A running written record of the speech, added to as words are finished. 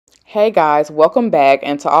Hey guys, welcome back,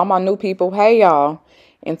 and to all my new people, hey y'all.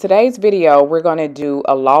 In today's video, we're going to do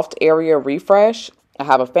a loft area refresh. I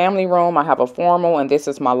have a family room, I have a formal, and this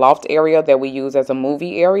is my loft area that we use as a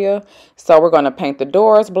movie area. So we're going to paint the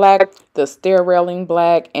doors black, the stair railing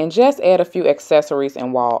black, and just add a few accessories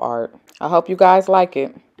and wall art. I hope you guys like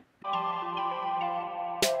it.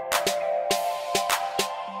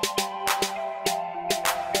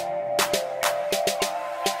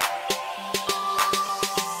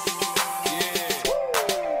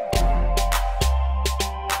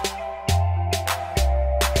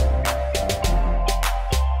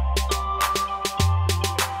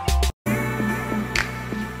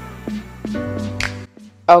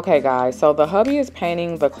 Okay guys, so the hubby is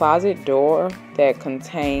painting the closet door that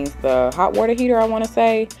contains the hot water heater, I want to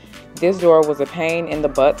say. This door was a pain in the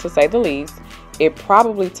butt, to say the least. It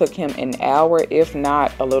probably took him an hour, if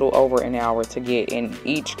not a little over an hour, to get in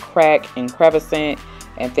each crack and crevicent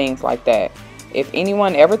and things like that. If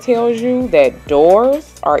anyone ever tells you that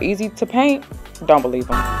doors are easy to paint, don't believe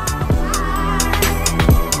them.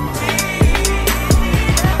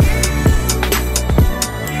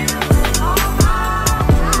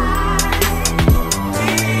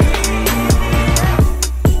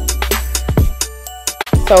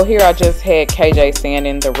 So here I just had KJ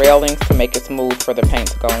sanding the railings to make it smooth for the paint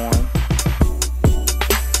to go on.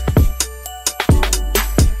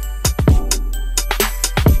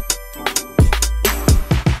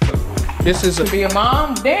 This is to be a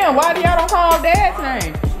mom? Damn, why do y'all don't call dad's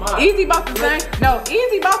name? Mom. Easy about the same. No,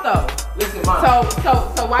 easy about those. Listen, Mom.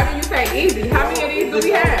 So why do you say easy? How many of these do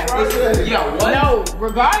we have? Yeah, what? No,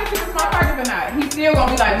 regardless if it's my partner or not, he's still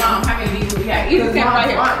gonna be like, Mom, how many of these do we have? Easy, stand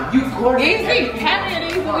right here. You coordinate. Easy, how many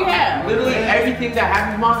of these do we have? Literally everything that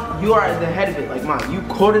happens, Mom, you are at the head of it. Like, Mom, you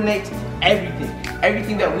coordinate everything.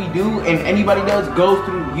 Everything that we do and anybody does goes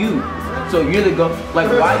through you. So you're the go. Like,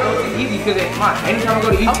 why go to easy? Because Mom, anytime I go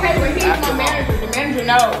to easy. Okay, but he's my manager. The manager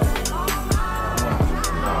knows.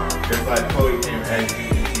 No, just like Chloe came and asked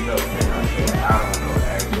you know, and I said, I don't know,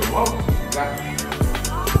 ask your mom.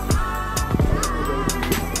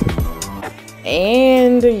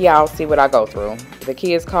 And y'all see what I go through. The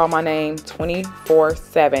kids call my name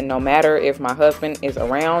 24/7. No matter if my husband is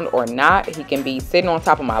around or not, he can be sitting on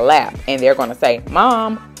top of my lap and they're gonna say,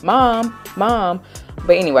 Mom, Mom, Mom.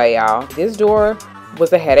 But anyway, y'all, this door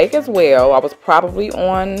was a headache as well. I was probably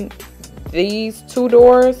on these two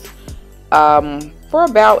doors for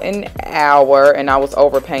about an hour, and I was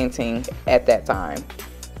over painting at that time.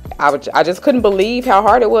 I just couldn't believe how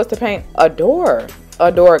hard it was to paint a door. A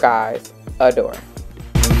door, guys. A door.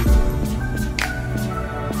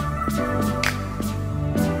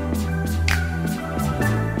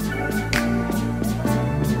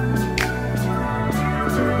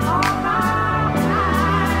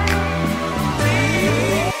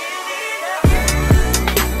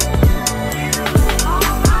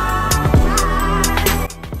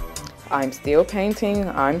 I'm still painting,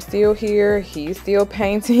 I'm still here, he's still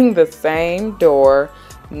painting the same door.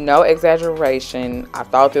 No exaggeration. I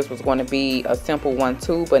thought this was going to be a simple one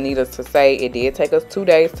too, but needless to say, it did take us 2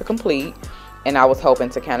 days to complete, and I was hoping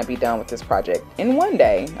to kind of be done with this project in one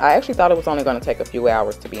day. I actually thought it was only going to take a few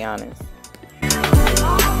hours, to be honest.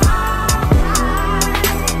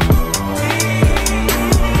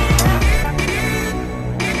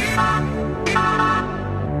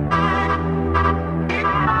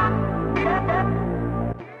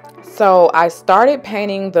 So I started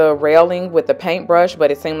painting the railing with the paintbrush, but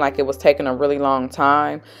it seemed like it was taking a really long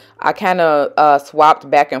time. I kind of swapped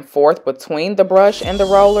back and forth between the brush and the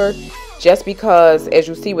roller, just because, as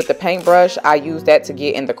you see with the paintbrush, I use that to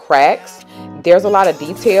get in the cracks. There's a lot of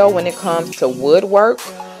detail when it comes to woodwork,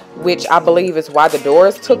 which I believe is why the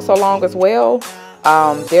doors took so long as well.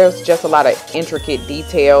 There's just a lot of intricate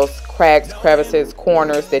details, cracks, crevices,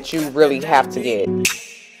 corners that you really have to get.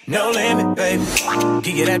 No limit, baby.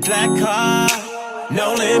 Give you that black car.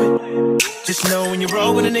 No limit. Just know when you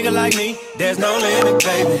roll with a nigga like me, there's no limit,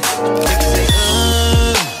 baby.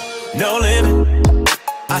 No limit.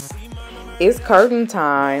 It's curtain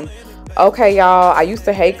time. Okay, y'all, I used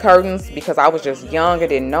to hate curtains because I was just young and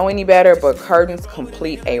didn't know any better, but curtains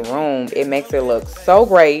complete a room. It makes it look so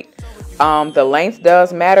great. The length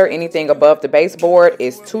does matter. Anything above the baseboard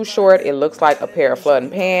is too short. It looks like a pair of flooding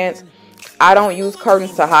pants. I don't use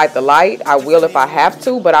curtains to hide the light. I will if I have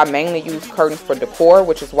to, but I mainly use curtains for decor,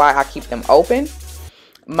 which is why I keep them open.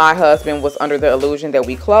 My husband was under the illusion that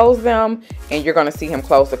we close them, and you're going to see him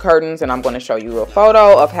close the curtains, and I'm going to show you a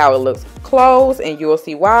photo of how it looks closed, and you will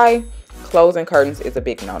see why closing curtains is a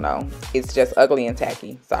big no-no. It's just ugly and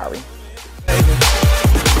tacky. Sorry.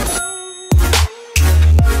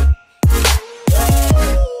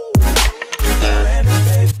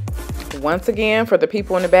 Once again, for the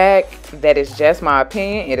people in the back, that is just my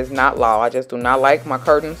opinion. It is not law. I just do not like my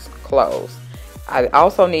curtains closed. I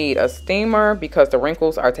also need a steamer because the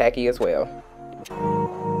wrinkles are tacky as well.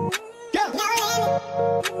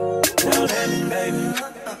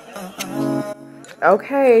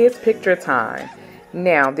 Okay, it's picture time.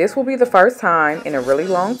 Now, this will be the first time in a really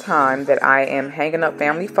long time that I am hanging up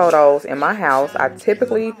family photos in my house. I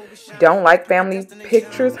typically don't like family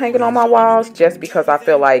pictures hanging on my walls just because I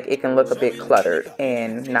feel like it can look a bit cluttered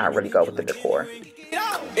and not really go with the decor.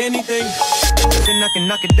 Anything, then I can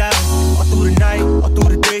knock it down all through the night, all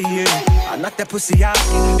through the day, yeah. I knock that pussy out,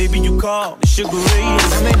 baby, you call the sugar ray.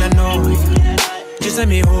 I may not know you, just let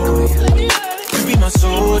me hold you. You be my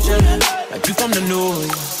soldier, like you from the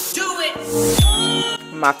north.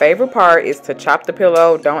 My favorite part is to chop the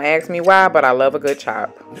pillow. Don't ask me why, but I love a good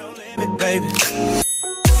chop. Baby.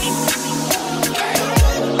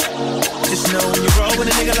 Just know when you roll with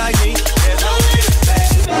a nigga like me, there's no limit, baby.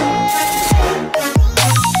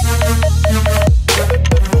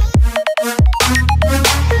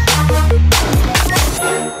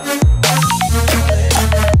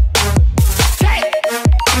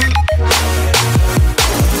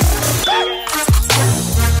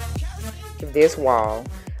 This wall.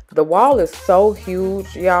 The wall is so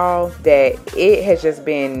huge, y'all, that it has just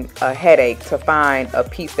been a headache to find a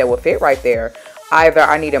piece that will fit right there. Either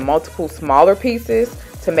I needed multiple smaller pieces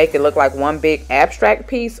to make it look like one big abstract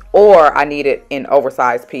piece, or I needed an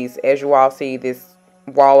oversized piece. As you all see, this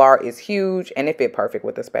wall art is huge and it fit perfect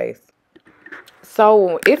with the space.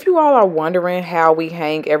 So if you all are wondering how we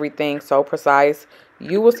hang everything so precise,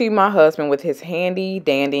 you will see my husband with his handy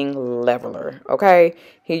dandy leveler, okay?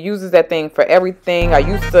 He uses that thing for everything. I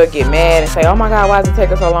used to get mad and say, oh my God, why does it take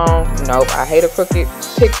us so long? Nope, I hate a crooked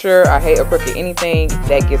picture. I hate a crooked anything.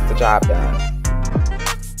 That gets the job done.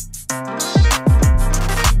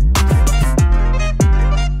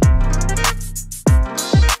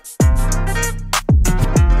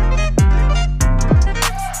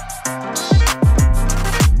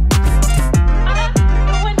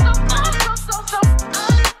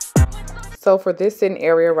 So for this sitting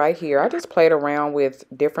area right here, I just played around with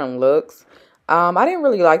different looks. I didn't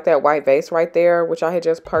really like that white vase right there, which I had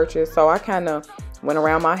just purchased. So I kind of went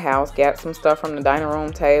around my house, got some stuff from the dining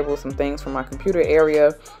room table, some things from my computer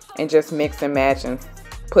area, and just mix and match and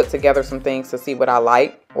put together some things to see what I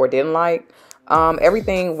like or didn't like.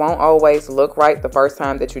 Everything won't always look right the first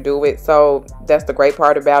time that you do it. So that's the great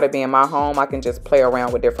part about it being my home. I can just play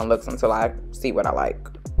around with different looks until I see what I like.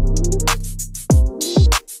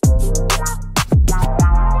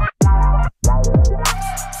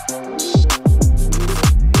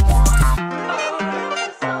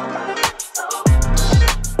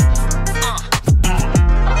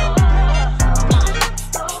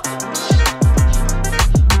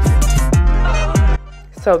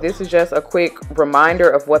 So this is just a quick reminder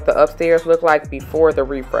of what the upstairs looked like before the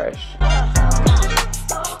refresh. I'm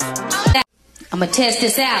gonna test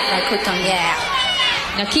this out right quick on your app.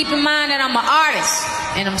 Now keep in mind that I'm an artist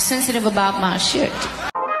and I'm sensitive about my shit.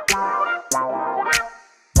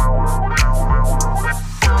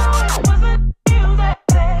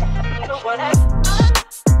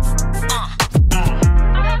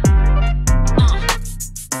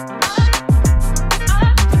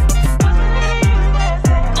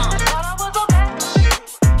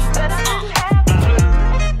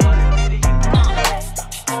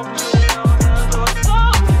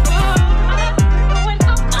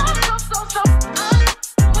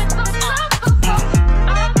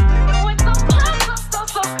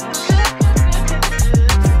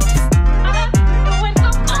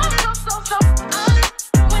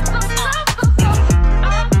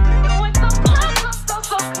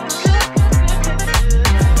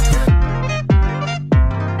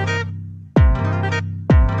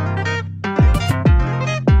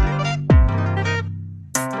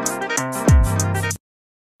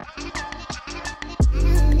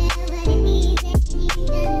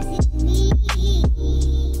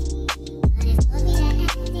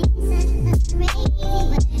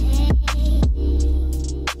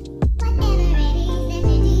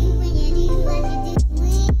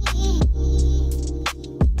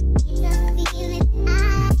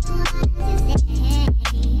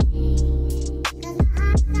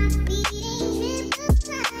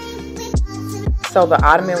 So the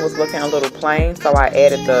ottoman was looking a little plain, so I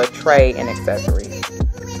added the tray and accessories.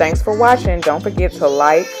 Thanks for watching. Don't forget to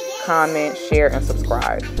like, comment, share, and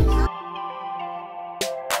subscribe.